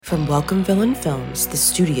From Welcome Villain Films, the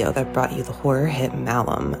studio that brought you the horror hit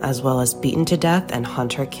Malum, as well as Beaten to Death and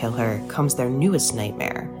Hunt Her Kill Her, comes their newest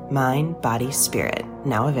nightmare, Mind, Body, Spirit,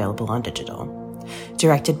 now available on digital.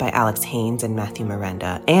 Directed by Alex Haynes and Matthew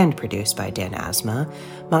Miranda, and produced by Dan Asma,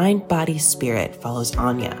 Mind, Body, Spirit follows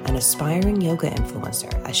Anya, an aspiring yoga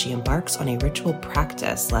influencer, as she embarks on a ritual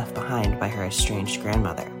practice left behind by her estranged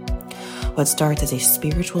grandmother. What starts as a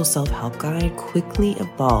spiritual self-help guide quickly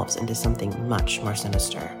evolves into something much more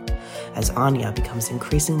sinister. As Anya becomes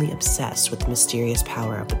increasingly obsessed with the mysterious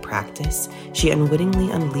power of the practice, she unwittingly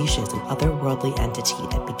unleashes an otherworldly entity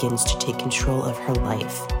that begins to take control of her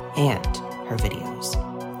life and her videos.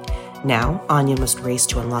 Now, Anya must race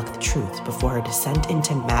to unlock the truth before her descent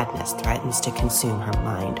into madness threatens to consume her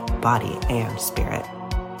mind, body, and spirit.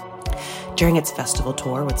 During its festival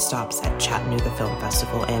tour with stops at Chattanooga Film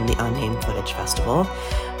Festival and the Unnamed Footage Festival,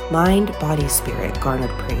 Mind, Body, Spirit garnered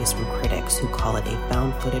praise from critics who call it a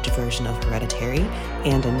found footage version of Hereditary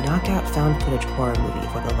and a knockout found footage horror movie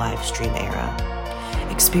for the live stream era.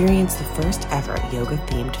 Experience the first ever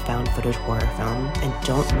yoga-themed found footage horror film and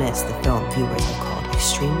don't miss the film viewers have called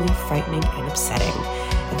extremely frightening and upsetting.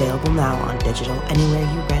 Available now on digital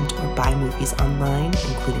anywhere you rent or buy movies online,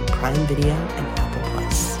 including Prime Video and Apple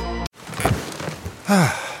Plus.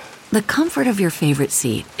 The comfort of your favorite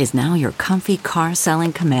seat is now your comfy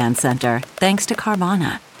car-selling command center, thanks to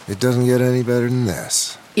Carvana. It doesn't get any better than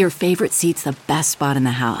this. Your favorite seat's the best spot in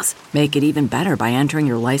the house. Make it even better by entering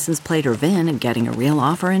your license plate or VIN and getting a real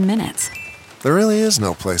offer in minutes. There really is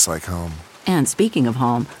no place like home. And speaking of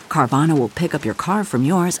home, Carvana will pick up your car from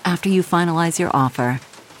yours after you finalize your offer.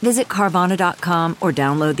 Visit Carvana.com or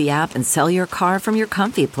download the app and sell your car from your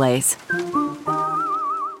comfy place.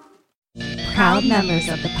 Proud members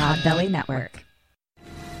of the Podbelly Network.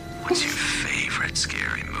 What's your favorite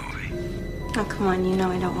scary movie? Oh, come on, you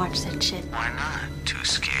know I don't watch that shit. Why not? Too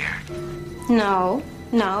scared? No,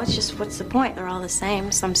 it's just what's the point? They're all the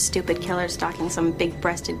same. Some stupid killer stalking some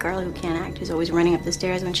big-breasted girl who can't act, who's always running up the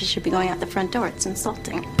stairs when she should be going out the front door. It's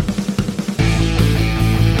insulting.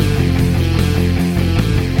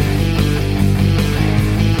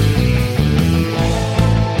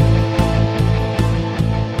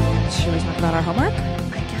 Should we talk about our homework?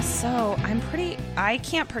 I guess so. I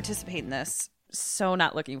can't participate in this. So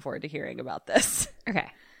not looking forward to hearing about this. Okay.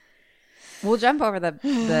 We'll jump over the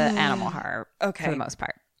animal horror for the most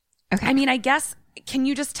part. Okay. I mean, I guess, can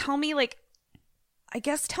you just tell me what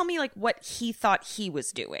he thought he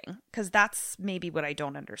was doing? Because that's maybe what I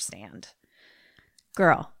don't understand.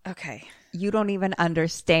 Girl. Okay. You don't even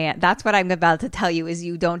understand. That's what I'm about to tell you is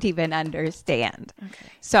you don't even understand.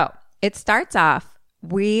 Okay. So it starts off,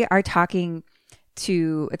 we are talking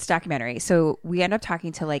to, it's documentary. So we end up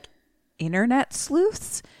talking to like internet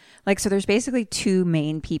sleuths. Like, so there's basically two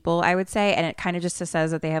main people, I would say. And it kind of just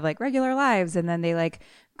says that they have like regular lives and then they like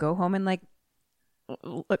go home and like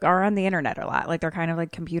are on the internet a lot. Like they're kind of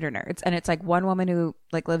like computer nerds. And it's like one woman who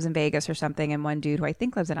like lives in Vegas or something and one dude who I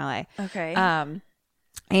think lives in LA. Okay.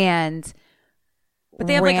 But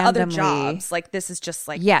they have like other jobs. Like this is just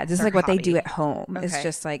like this is like what hobby. they do at home. Okay. It's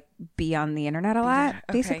just like be on the internet a lot,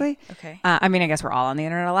 basically. Okay. I mean, I guess we're all on the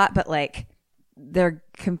internet a lot, but like they're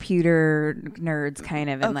computer nerds kind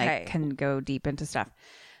of and like can go deep into stuff.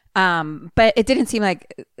 But it didn't seem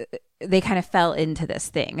like they kind of fell into this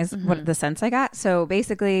thing is what the sense I got. So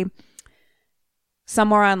basically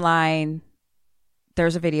somewhere online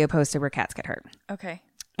there's a video posted where cats get hurt. Okay.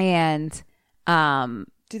 And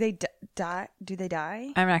do they die? Do they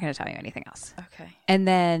die? I'm not going to tell you anything else. Okay. And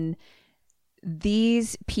then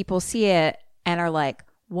these people see it and are like,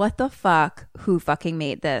 what the fuck? Who fucking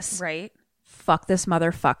made this? Right. Fuck this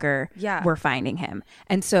motherfucker. Yeah. We're finding him.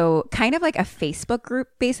 And so kind of like a Facebook group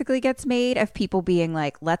basically gets made of people being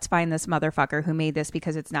like, let's find this motherfucker who made this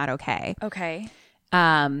because it's not okay. Okay.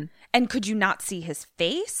 And could you not see his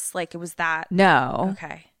face? Like it was that? No.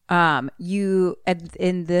 Okay. You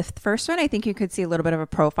in the first one, I think you could see a little bit of a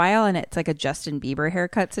profile, and it's like a Justin Bieber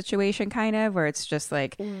haircut situation, kind of, where it's just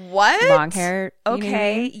like what long hair. Okay, you know what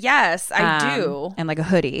I mean? Yes, I do, and like a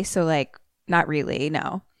hoodie. So like, not really,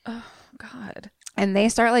 no. Oh God. And they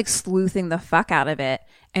start like sleuthing the fuck out of it,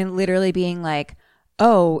 and literally being like,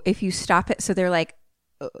 "Oh, if you stop it," so they're like,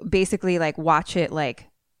 basically like watch it like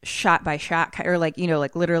shot by shot, or like, you know,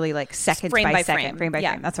 like literally like second frame by second, frame by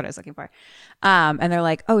yeah. frame. That's what I was looking for. And they're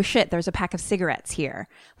like, oh shit, there's a pack of cigarettes here.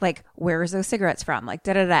 Like, where is those cigarettes from? Like,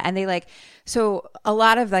 da da da. And they like, so a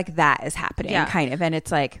lot of like that is happening, kind of. And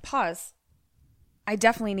it's like, pause. I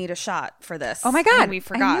definitely need a shot for this. Oh my God. We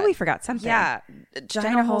forgot. I knew we forgot something. Yeah.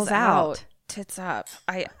 Gina holes out. Tits up.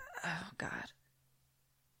 Oh God.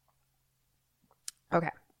 Okay.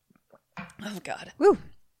 Oh God. Woo.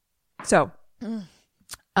 So,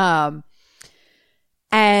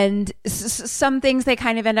 and some things they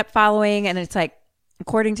kind of end up following, and it's like,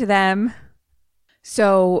 according to them.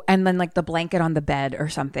 So, and then like the blanket on the bed or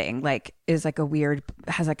something like is like a weird,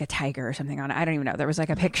 has like a tiger or something on it. I don't even know. There was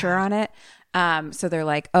like a picture on it. So they're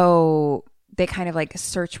like, oh, they kind of like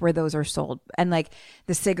search where those are sold. And like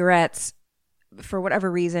the cigarettes, for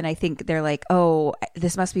whatever reason, I think they're like, oh,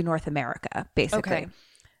 this must be North America, basically. Okay.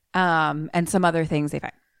 And some other things they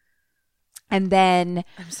find. And then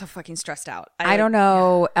I'm so fucking stressed out. I don't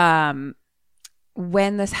know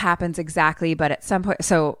when this happens exactly, but at some point,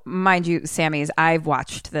 so mind you, Sammy's, I've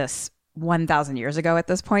watched this 1,000 years ago at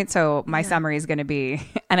this point, so my summary is going to be,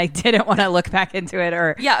 and I didn't want to look back into it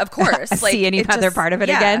or of course see any other part of it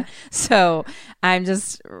again. So I'm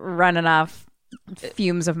just running off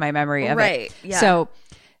fumes of my memory of it. Yeah. So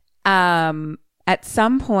at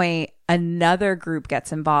some point, another group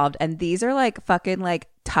gets involved, and these are like fucking like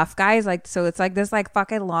tough guys. Like, so it's like this like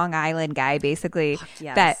fucking Long Island guy basically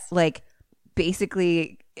that like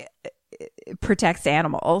basically protects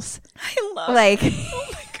animals. I love like oh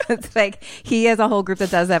my God. It's like he has a whole group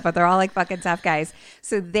that does that, but they're all like fucking tough guys.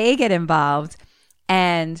 So they get involved,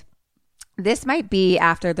 and this might be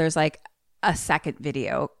after there's like a second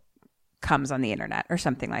video comes on the internet or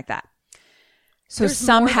something like that. So There's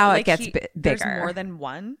somehow more, it gets bigger. There's more than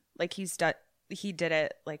one. Like he did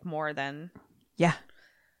it like more than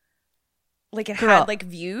like it had like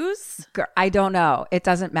views. Girl, I don't know. It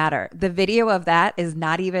doesn't matter. The video of that is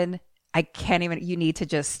not even. I can't even. You need to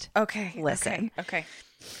just listen. Okay.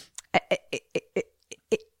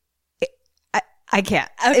 I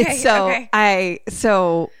can't. Okay.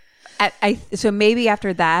 So so maybe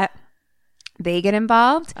after that they get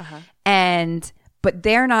involved, but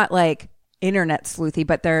they're not like internet sleuthy,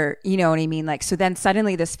 but they're, you know what I mean? Like, so then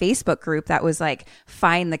suddenly this Facebook group that was like,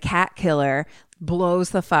 find the cat killer blows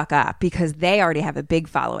the fuck up because they already have a big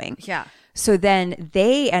following. Yeah. So then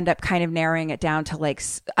they end up kind of narrowing it down to like,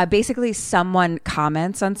 basically someone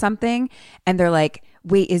comments on something and they're like,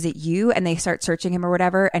 wait, is it you? And they start searching him or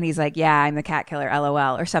whatever. And he's like, yeah, I'm the cat killer,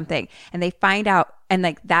 LOL or something. And they find out, and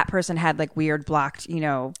like that person had like weird blocked, you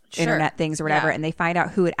know, internet things or whatever. Yeah. And they find out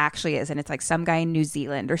who it actually is. And it's like some guy in New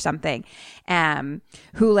Zealand or something,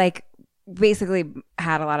 who like basically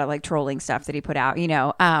had a lot of like trolling stuff that he put out, you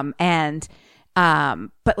know? But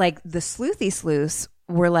like the sleuthy sleuths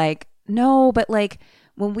were like, no, but like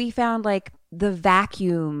when we found like the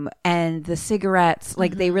vacuum and the cigarettes,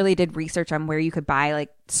 like they really did research on where you could buy like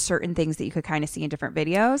certain things that you could kind of see in different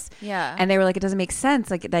videos. Yeah. And they were like, it doesn't make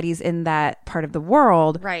sense like that he's in that part of the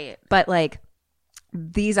world. Right. But like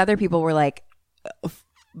these other people were like,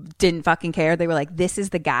 didn't fucking care. They were like, this is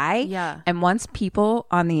the guy. Yeah. And once people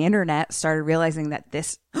on the internet started realizing that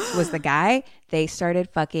this was the guy, they started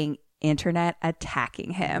fucking internet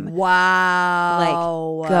attacking him.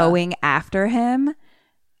 Wow. Like going after him.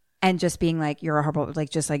 And just being like, you're a horrible,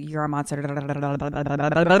 like, just like, you're a monster.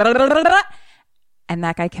 And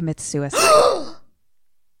that guy commits suicide.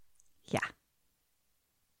 Yeah.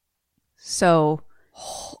 So,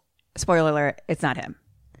 spoiler alert, it's not him.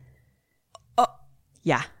 Oh.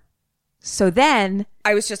 Yeah. So then.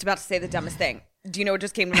 I was just about to say the dumbest thing. Do you know what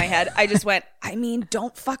just came to my head? I just went, I mean,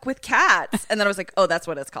 don't fuck with cats. And then I was like, oh, that's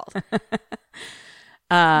what it's called.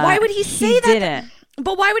 Why would he say that? Didn't.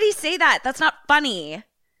 But why would he say that? That's not funny.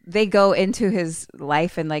 They go into his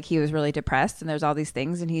life and like he was really depressed and there's all these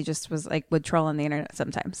things and he just was like would troll on the internet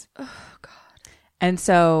sometimes. Oh God. And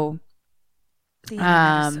so the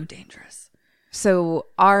internet is so dangerous. So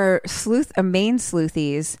our main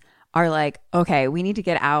sleuthies are like, okay, we need to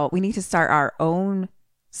get out. We need to start our own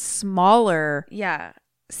smaller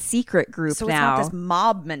secret group so now. It's not this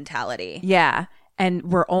mob mentality. Yeah.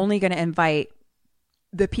 And we're only going to invite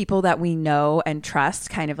the people that we know and trust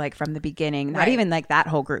kind of like from the beginning, not even like that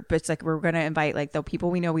whole group, but it's like we're going to invite like the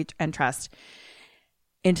people we know and trust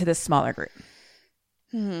into this smaller group.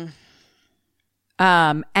 And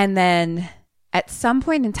then at some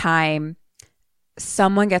point in time,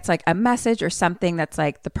 someone gets like a message or something that's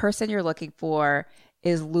like the person you're looking for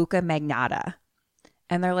is Luca Magnotta.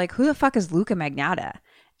 And they're like, who the fuck is Luca Magnotta?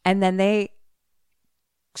 And then they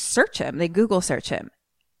search him, they Google search him.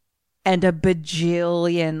 And a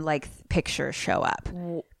bajillion like pictures show up.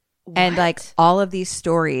 What? And like all of these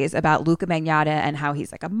stories about Luca Magnotta and how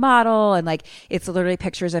he's like a model and like it's literally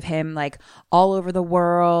pictures of him like all over the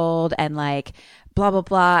world and like blah blah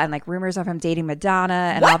blah and like rumors of him dating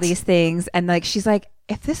Madonna and all these things. And like she's like,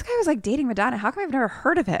 if this guy was like dating Madonna, how come I've never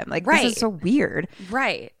heard of him? Like this is so weird.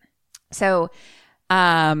 Right. So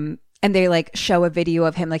and they like show a video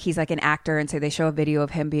of him, like he's like an actor, and so they show a video of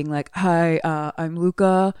him being like, "Hi, I'm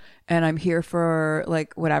Luca, and I'm here for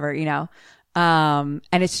like whatever, you know." And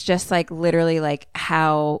it's just like literally like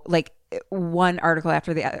how like one article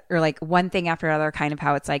after the other, or like one thing after another, kind of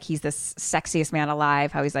how it's like he's this sexiest man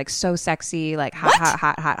alive, how he's like so sexy, like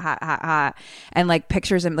hot, and like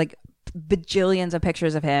pictures him like bajillions of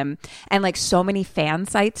pictures of him, and like so many fan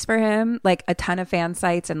sites for him, like a ton of fan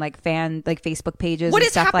sites and like fan like Facebook pages and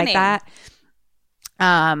stuff happening? Like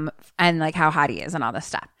that. And like how hot he is and all this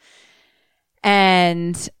stuff.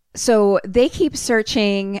 And so they keep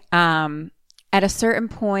searching. At a certain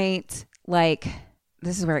point, like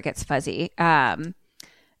this is where it gets fuzzy.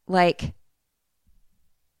 Like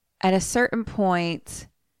at a certain point,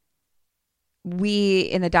 we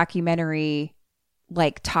in the documentary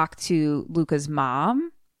like talk to Luca's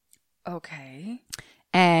mom. Okay.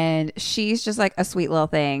 And she's just like a sweet little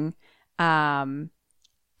thing. And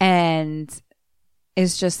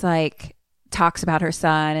is just like talks about her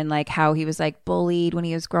son and like how he was like bullied when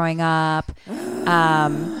he was growing up.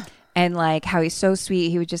 And like how he's so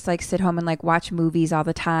sweet. He would just like sit home and like watch movies all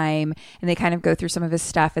the time. And they kind of go through some of his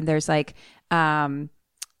stuff. And there's like a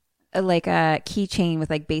keychain with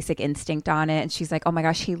like Basic Instinct on it, and she's like, oh my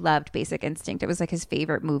gosh, he loved Basic Instinct. It was like his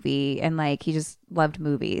favorite movie, and like he just loved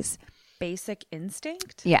movies. Basic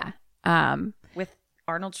Instinct? Yeah. With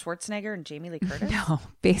Arnold Schwarzenegger and Jamie Lee Curtis? No,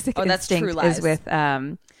 Basic Instinct that's True Lies. Is with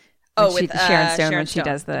with Sharon Stone when Stone. she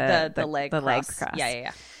does the leg cross.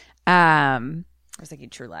 Yeah. I was thinking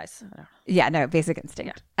True Lies. I don't know. Yeah, no, Basic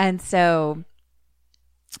Instinct. Yeah. And so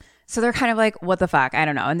they're kind of like, what the fuck? I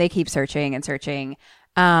don't know. And they keep searching and searching.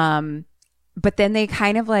 But then they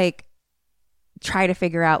kind of like try to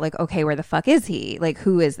figure out like, okay, where the fuck is he? Like,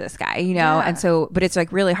 who is this guy? You know? Yeah. And so, but it's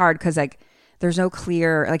like really hard because like there's no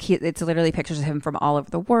clear, like it's literally pictures of him from all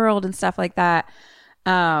over the world and stuff like that.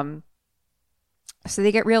 So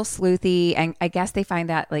they get real sleuthy, and I guess they find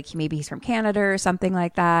that like maybe he's from Canada or something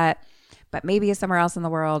like that, but maybe he's somewhere else in the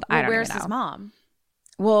world. Well, I don't know. Where's his mom?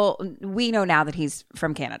 Well, we know now that he's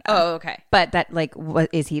from Canada. Oh, okay. But that, like,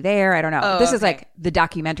 what is he there? I don't know. This is like the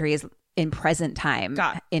documentary is in present time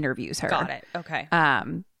interviews her. Got it. Okay. At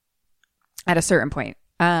a certain point.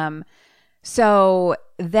 So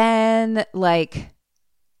then, like,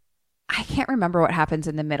 I can't remember what happens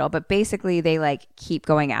in the middle, but basically they like keep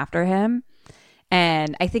going after him.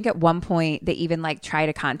 And I think at one point they even like try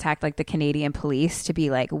to contact like the Canadian police to be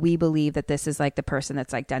like, we believe that this is like the person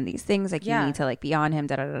that's like done these things. Like you need to like be on him.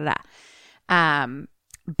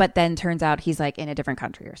 But then turns out he's like in a different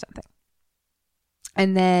country or something.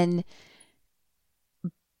 And then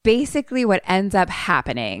basically what ends up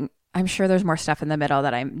happening, I'm sure there's more stuff in the middle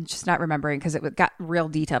that I'm just not remembering because it got real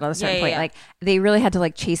detailed at a certain point. Like they really had to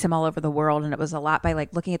like chase him all over the world, and it was a lot by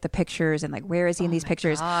like looking at the pictures and like where is he in these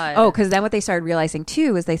pictures? God. Oh, because then what they started realizing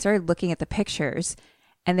too is they started looking at the pictures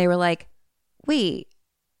and they were like, wait,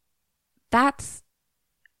 that's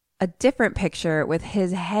a different picture with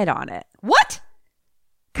his head on it. What?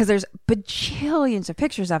 Because there's bajillions of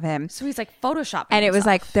pictures of him. So he's like photoshopping and himself. It was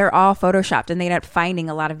like they're all photoshopped, and they ended up finding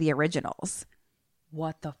a lot of the originals.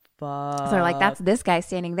 What the fuck? So they're like, that's this guy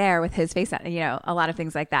standing there with his face on, you know, a lot of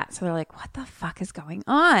things like that. So they're like, what the fuck is going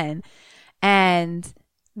on? And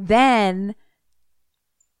then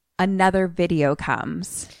another video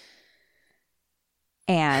comes,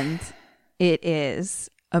 and it is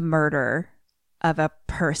a murder of a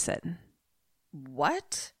person.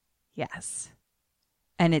 What? Yes.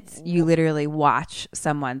 And it's, you literally watch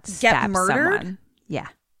someone stab someone. Yeah.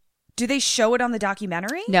 Do they show it on the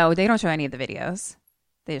documentary? No, they don't show any of the videos.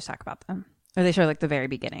 They just talk about them. Or they show like the very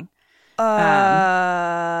beginning. What?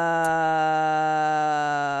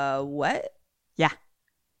 Yeah.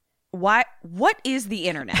 Why? What is the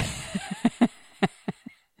internet?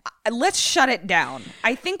 Let's shut it down.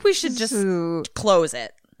 I think we should just close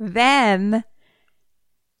it. Then,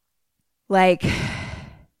 like,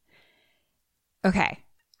 okay.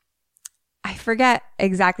 I forget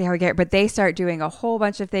exactly how we get it, but they start doing a whole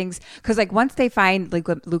bunch of things. Because, like, once they find like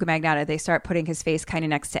Luca Magnotta, they start putting his face kind of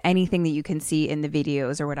next to anything that you can see in the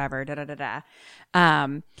videos or whatever.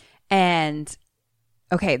 And,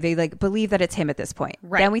 okay, they, like, believe that it's him at this point.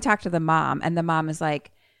 Right. Then we talk to the mom, and the mom is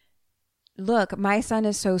like, look, my son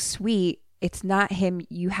is so sweet. It's not him.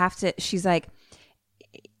 You have to, she's like,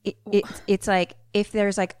 it's like, if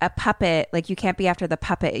there's, like, a puppet, like, you can't be after the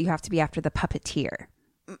puppet. You have to be after the puppeteer.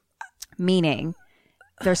 Meaning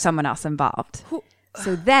there's someone else involved.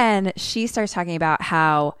 So then she starts talking about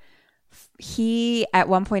how he at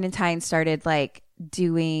one point in time started like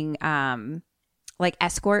doing like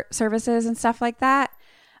escort services and stuff like that.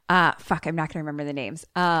 I'm not going to remember the names.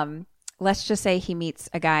 let's just say he meets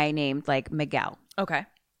a guy named like Miguel. Okay.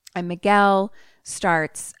 And Miguel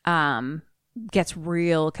starts, gets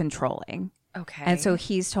real controlling. Okay. And so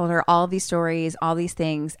he's told her all these stories, all these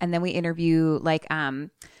things. And then we interview like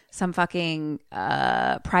some fucking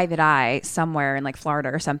private eye somewhere in like Florida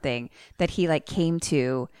or something that he like came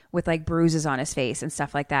to with like bruises on his face and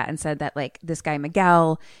stuff like that, and said that like this guy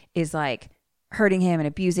Miguel is like hurting him and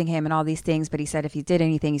abusing him and all these things. But he said if he did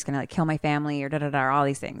anything, he's going to like kill my family or or all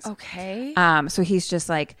these things. Okay. So he's just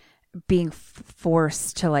like being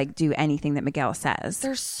forced to like do anything that Miguel says.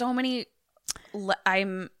 There's so many.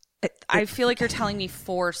 I feel like you're telling me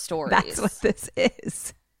 4 stories. That's what this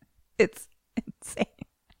is. It's insane.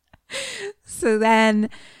 So then,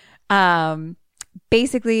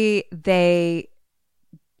 basically they,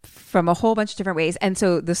 from a whole bunch of different ways. And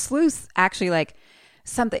so the sleuths actually like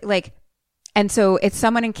something like, and so it's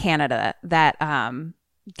someone in Canada that,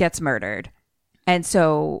 gets murdered. And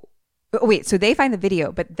so, wait, so they find the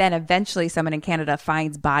video, but then eventually someone in Canada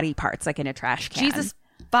finds body parts like in a trash can. Jesus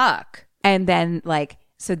fuck. And then like,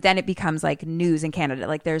 so then it becomes like news in Canada.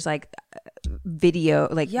 Like there's like video,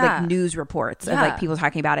 like news reports of like people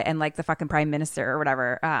talking about it, and like the fucking prime minister or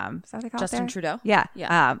whatever. Is that what they call Justin it there? Trudeau.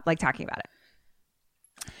 Yeah. Like talking about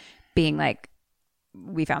it, being like,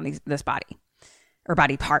 we found this body or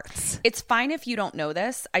body parts. It's fine if you don't know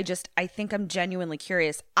this. I think I'm genuinely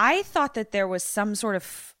curious. I thought that there was some sort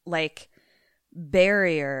of like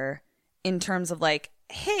barrier in terms of like,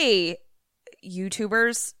 hey,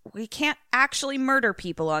 YouTubers, we can't actually murder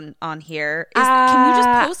people on here. Can you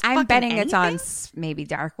just post I'm betting anything? it's on maybe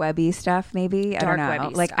dark webby stuff, maybe. I don't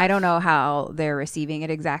know. Like, stuff. I don't know how they're receiving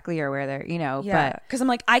it exactly or where they're, but because I'm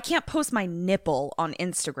like, I can't post my nipple on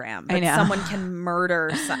Instagram, but I know. someone can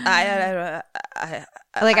murder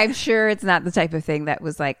I'm sure it's not the type of thing that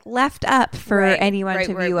was like left up for anyone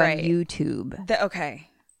to view on YouTube. Okay.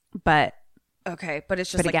 But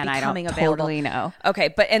it's just again, like becoming I don't available. totally know. Okay,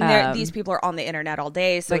 but these people are on the internet all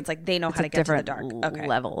day, so it's like they know how to get to the dark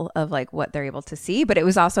level of like what they're able to see. But it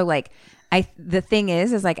was also like the thing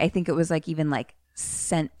is like I think it was like even like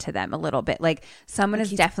sent to them a little bit. Like someone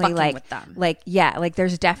is definitely like with them. Like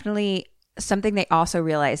there's definitely something they also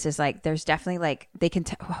realized is like there's definitely like they can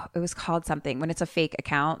it was called something when it's a fake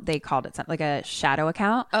account, they called it something like a shadow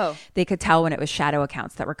account. They could tell when it was shadow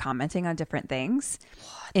accounts that were commenting on different things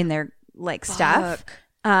in their like stuff.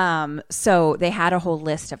 So they had a whole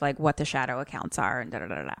list of like what the shadow accounts are and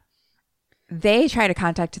They try to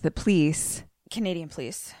contact the police, Canadian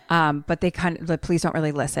police, but the police don't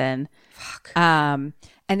really listen. Fuck. And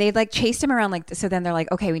they like chased him around so then they're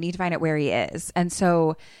like, okay, we need to find out where he is. And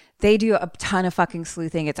so they do a ton of fucking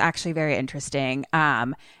sleuthing. It's actually very interesting.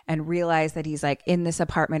 And realize that he's like in this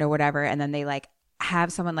apartment or whatever. And then they like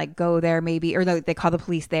have someone like go there maybe, or they call the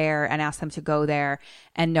police there and ask them to go there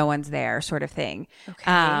and no one's there sort of thing.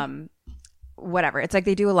 Okay. Whatever. It's like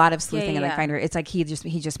they do a lot of sleuthing and they find her. It's like he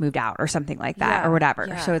just moved out or something like that or whatever.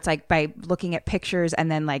 Yeah. So it's like by looking at pictures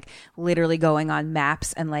and then like literally going on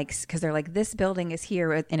maps and like, cause they're like, this building is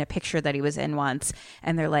here in a picture that he was in once.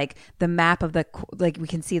 And they're like the map of like we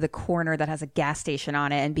can see the corner that has a gas station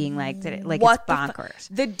on it and being like, it's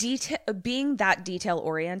bonkers. The detail, being that detail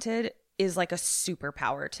oriented is like a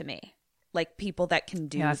superpower to me. Like people that can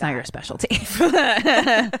do that's that. not your specialty.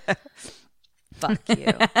 Fuck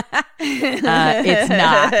you. It's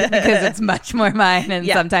not, because it's much more mine. And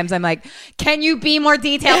sometimes I'm like, can you be more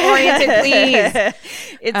detail oriented, please?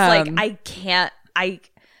 It's like, I can't,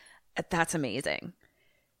 that's amazing.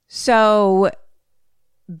 So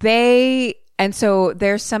there's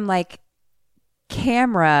some like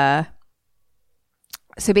camera.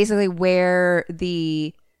 So basically where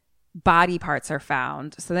the body parts are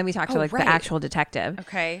found. So then we talk to the actual detective.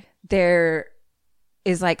 Okay. There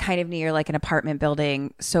is like kind of near like an apartment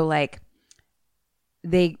building. So like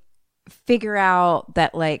they figure out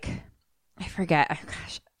that like, I forget. Oh,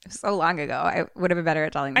 gosh, it was so long ago. I would have been better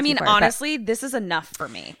at telling this. I mean, before, honestly, this is enough for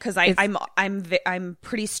me because I'm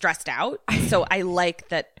pretty stressed out. So I like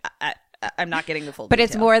that I'm not getting the full but detail.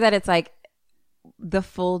 It's more that it's like the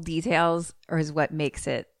full details is what makes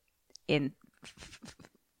it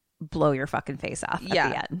blow your fucking face off at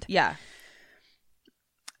the end. Yeah.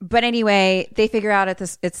 But anyway, they figure out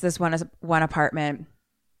it's this one apartment.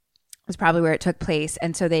 It was probably where it took place.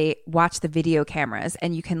 And so they watch the video cameras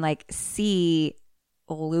and you can like see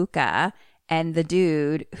Luca and the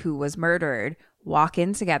dude who was murdered walk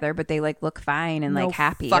in together, but they like look fine and like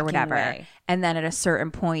happy or whatever. Way. And then at a certain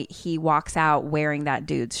point, he walks out wearing that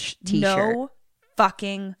dude's t-shirt. No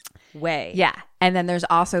fucking way. Yeah. And then there's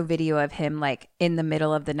also video of him like in the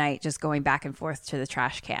middle of the night just going back and forth to the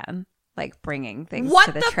trash can, like bringing things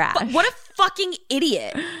to the trash. What a fucking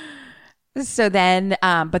idiot. So then,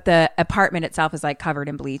 but the apartment itself is like covered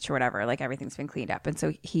in bleach or whatever. Like everything's been cleaned up. And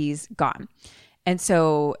so he's gone. And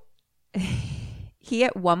so he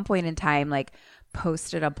at one point in time, like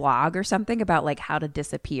posted a blog or something about like how to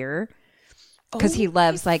disappear. Because he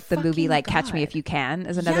loves like the movie, like Catch Me If You Can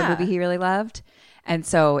is another movie he really loved. And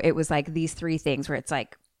so it was like these 3 things where it's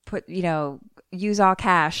like, put, use all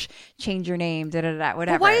cash, change your name, whatever.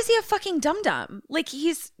 But why is he a fucking dum-dum? Like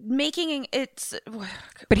he's making it.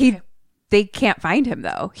 But they can't find him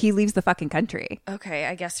though. He leaves the fucking country. Okay,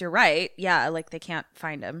 I guess you're right. Yeah, like they can't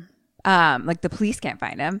find him. Like the police can't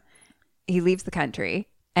find him. He leaves the country.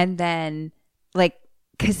 And then like,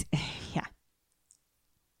 cause yeah,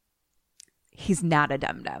 he's not a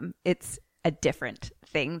dum-dum. It's a different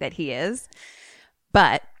thing that he is.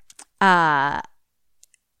 But,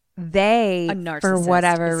 they, for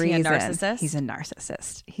whatever reason, he's a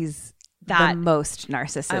narcissist. He's the most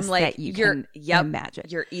narcissist that you can imagine.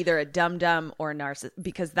 You're either a dum-dum or a narcissist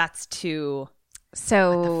because that's too.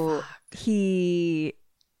 So he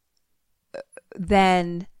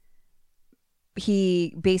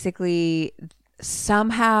basically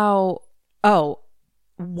somehow,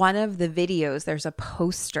 one of the videos, there's a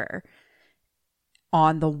poster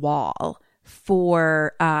on the wall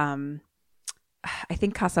for, I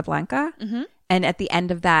think Casablanca. Mm-hmm. And at the end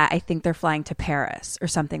of that, I think they're flying to Paris or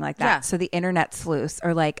something like that. Yeah. So the internet sleuths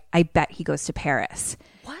are like, I bet he goes to Paris.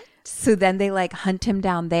 What? So then they like hunt him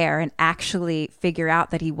down there and actually figure out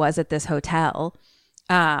that he was at this hotel.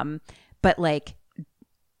 But like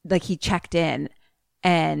he checked in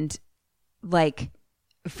and like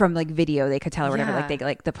from like video they could tell or whatever. Like they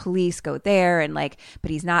the police go there and like, but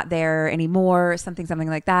he's not there anymore. Something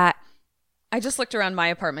like that. I just looked around my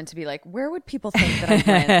apartment to be like, where would people think that I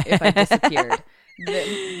went if I disappeared?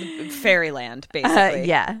 Fairyland, basically.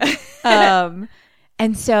 Yeah.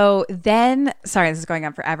 And so then, sorry, this is going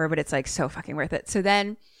on forever, but it's like so fucking worth it. So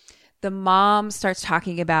then the mom starts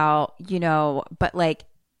talking about, but like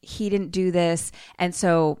he didn't do this. And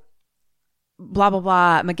so blah, blah,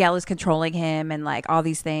 blah. Miguel is controlling him and like all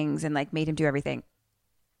these things and like made him do everything.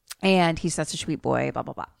 And he's such a sweet boy, blah,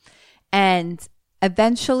 blah, blah. And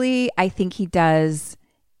eventually, I think he does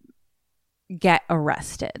get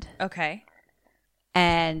arrested. Okay.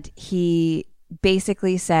 And he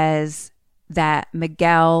basically says that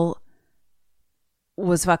Miguel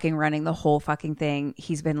was fucking running the whole fucking thing.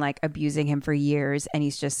 He's been like abusing him for years and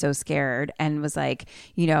he's just so scared and was like,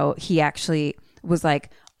 he actually was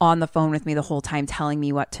like on the phone with me the whole time telling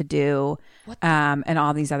me what to do and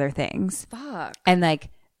all these other things. Fuck. And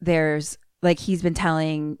like there's like he's been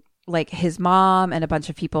telling like his mom and a bunch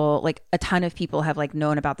of people, like a ton of people have like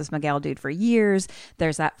known about this Miguel dude for years.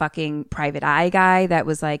 There's that fucking private eye guy that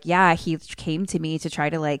was like, yeah, he came to me to try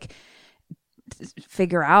to like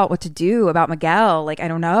figure out what to do about Miguel. Like, I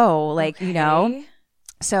don't know, like,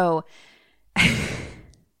 so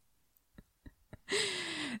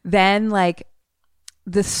then like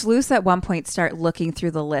the sleuths at one point start looking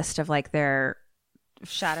through the list of like their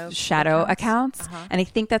shadow accounts. Uh-huh. And I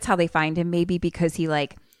think that's how they find him, maybe because he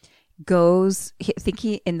like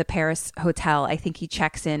in the Paris hotel, I think he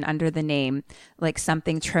checks in under the name like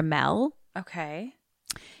something Tremel. Okay.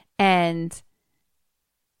 And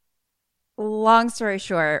long story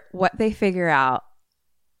short, what they figure out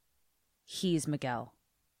he's Miguel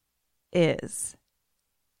is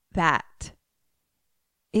that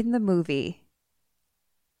in the movie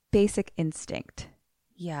Basic Instinct,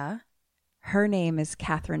 her name is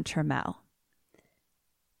Catherine Tremel.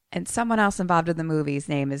 And someone else involved in the movie's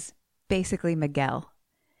name is basically Miguel.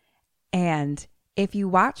 And if you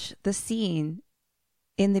watch the scene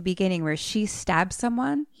in the beginning where she stabs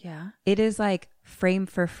someone, it is like frame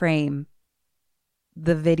for frame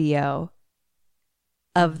the video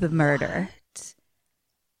of the murder. What?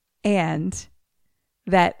 And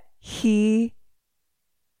that he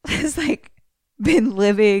has like been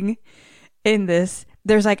living in this.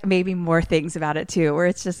 There's like maybe more things about it too, where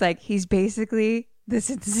it's just like he's basically this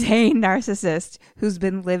insane narcissist who's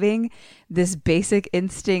been living this Basic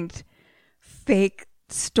Instinct fake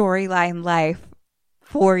storyline life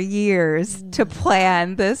for years to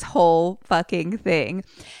plan this whole fucking thing.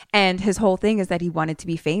 And his whole thing is that he wanted to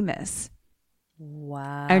be famous.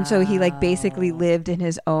 Wow. And so he like basically lived in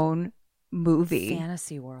his own movie.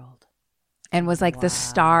 Fantasy world. And was like the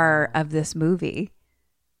star of this movie.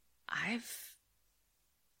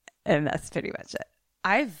 And that's pretty much it.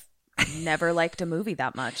 I've never liked a movie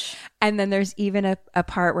that much. And then there's even a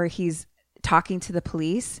part where he's talking to the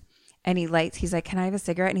police and he's like, can I have a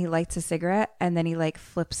cigarette? And he lights a cigarette and then he like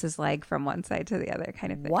flips his leg from one side to the other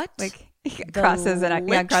kind of thing. What? Like he crosses and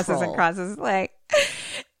uncrosses and crosses. Like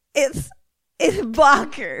it's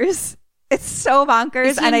bonkers. It's so bonkers.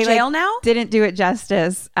 Is he in I jail now? Didn't do it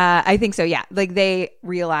justice. I think so. Yeah. Like they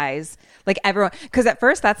realize, like everyone, because at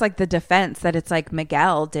first that's like the defense that it's like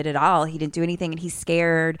Miguel did it all. He didn't do anything, and he's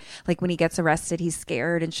scared. Like when he gets arrested, he's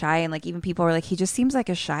scared and shy, and like even people are like, he just seems like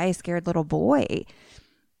a shy, scared little boy.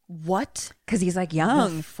 What? Because he's like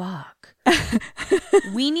young. The fuck.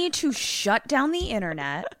 We need to shut down the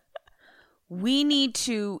internet. We need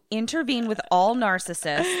to intervene with all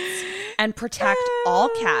narcissists and protect all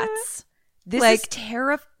cats. This Like, is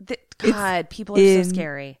terrifying. God, people are so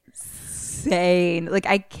scary. Insane. Like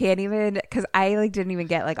I can't even, because I like didn't even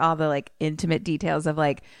get like all the like intimate details of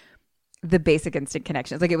like the basic instinct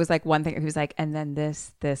connections. Like it was like one thing. He was like, and then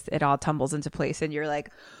this, it all tumbles into place, and you're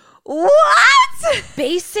like, what?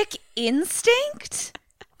 Basic instinct?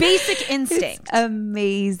 Basic instinct. It's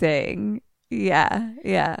amazing.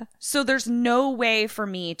 Yeah. So there's no way for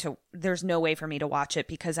me to watch it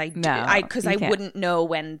because I can't. wouldn't know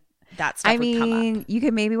when that stuff would come up. You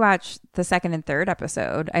could maybe watch the second and third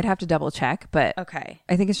episode. I'd have to double check, but Okay.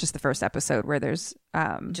 I think it's just the first episode where there's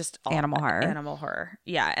Just animal horror. Animal horror.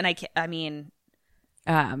 Yeah, and I mean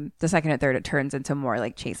the second and third it turns into more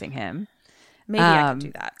like chasing him. maybe I could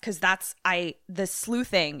do that cuz the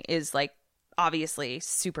sleuthing is like obviously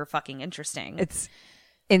super fucking interesting. It's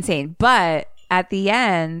insane. But at the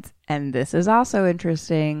end, and this is also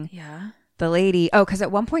interesting, yeah. the lady, because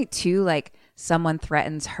at one point too, like someone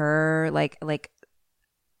threatens her, like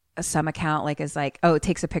some account like is like, it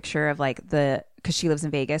takes a picture of like because she lives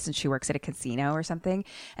in Vegas and she works at a casino or something,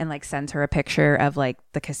 and like sends her a picture of like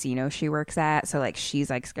the casino she works at. So like she's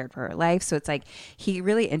like scared for her life. So it's like he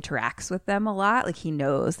really interacts with them a lot. Like he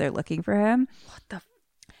knows they're looking for him. What the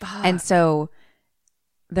fuck? And so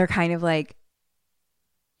they're kind of like,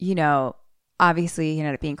 obviously he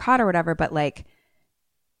ended up being caught or whatever, but like,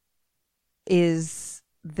 is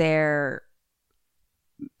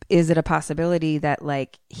it a possibility that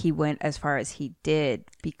like he went as far as he did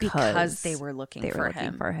because they were looking for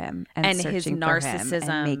him and his searching for him narcissism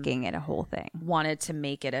and making it a whole thing? wanted to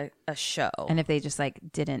make it a show. And if they just like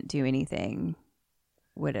didn't do anything,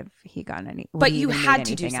 would have he gotten any? But you had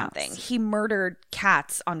to do something. He murdered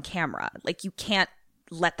cats on camera. Like you can't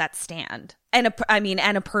let that stand. And a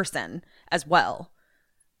person as well.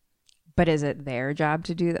 But is it their job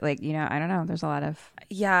to do that? Like, I don't know. There's a lot of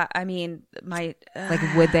Yeah, I mean, like,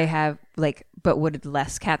 would they have like? But would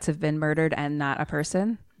less cats have been murdered and not a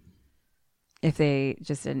person if they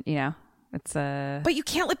just didn't? It's a. But you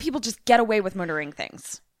can't let people just get away with murdering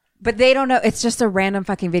things. But they don't know. It's just a random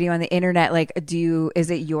fucking video on the internet. Like,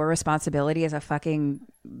 is it your responsibility as a fucking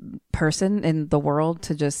person in the world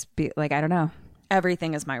to just be like, I don't know.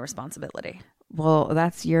 Everything is my responsibility. Well,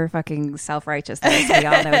 that's your fucking self-righteousness. We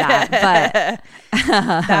all know that.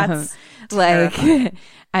 But That's like,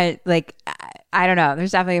 I don't know.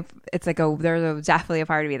 There's definitely there's definitely a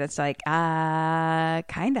part of me that's like,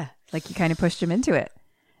 kinda like you kind of pushed him into it.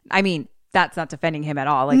 I mean, that's not defending him at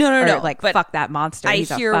all. Like, no. Like, but fuck that monster. I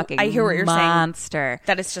He's hear a fucking what you're monster. saying.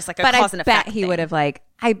 That it's just like a But cause and I bet effect. he would have like,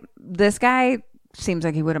 this guy seems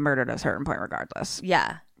like he would have murdered at a certain point regardless.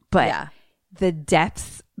 Yeah. But yeah. the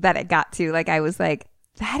depths that it got to, like, I was like,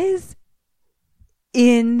 that is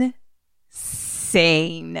insane.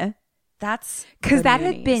 That's Because the that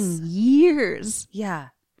had Moonies. been years Yeah.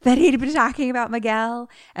 that he'd been talking about Miguel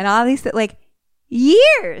and all these, like,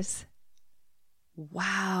 years.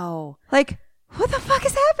 Wow. Like, what the fuck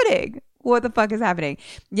is happening? What the fuck is happening?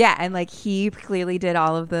 Yeah, and like he clearly did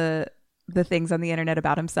all of the things on the internet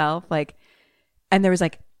about himself, like, and there was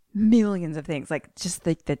like millions of things, like just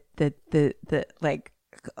the like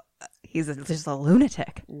he's just a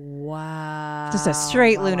lunatic. Wow. Just a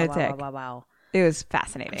straight Wow. lunatic. Wow. It was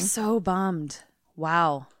fascinating. I'm so bummed.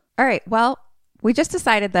 Wow. All right, well, we just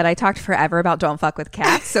decided that I talked forever about Don't Fuck with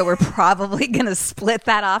Cats, so we're probably going to split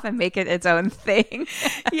that off and make it its own thing.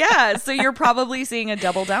 Yeah. So you're probably seeing a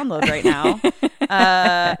double download right now.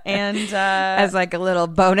 As like a little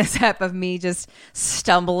bonus ep of me just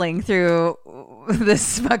stumbling through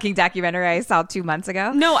this fucking documentary I saw 2 months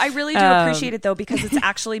ago. No, I really do appreciate it though, because it's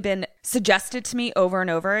actually been suggested to me over and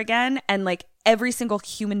over again. And like every single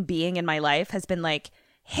human being in my life has been like,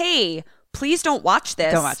 hey, please don't watch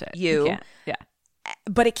this. Don't watch it. You can't. Yeah.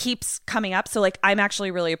 But it keeps coming up. So like, I'm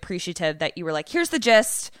actually really appreciative that you were like, here's the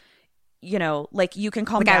gist, like you can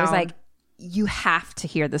calm down. I was like, you have to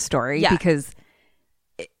hear the story Yeah. because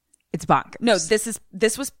it's bonkers. No, this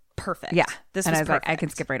was perfect. Yeah. This and was I was perfect. like, I can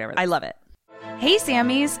skip right over this. I love it. Hey,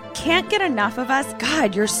 Sammys. Can't get enough of us?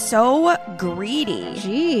 God, you're so greedy.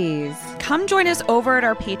 Jeez. Come join us over at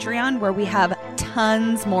our Patreon where we have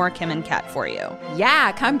tons more Kim and Kat for you.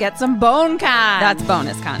 Yeah, come get some BoneCon. That's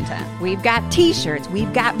bonus content. We've got t-shirts,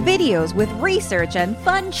 we've got videos with research and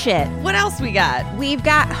fun shit. What else we got? We've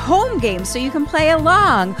got home games so you can play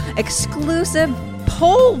along, exclusive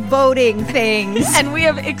poll voting things. And we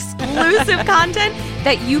have exclusive content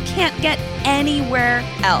that you can't get anywhere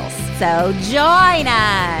else. So join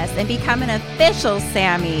us and become an official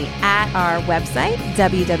Sammy at our website,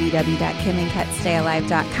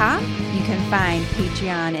 www.kimandkatstayalive.com. You can find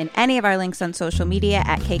Patreon and any of our links on social media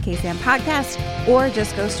at KKSam Podcast, or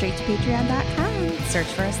just go straight to patreon.com. Search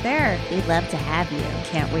for us there. We'd love to have you.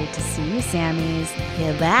 Can't wait to see you, Sammys.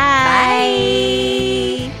 Goodbye.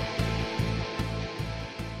 Bye.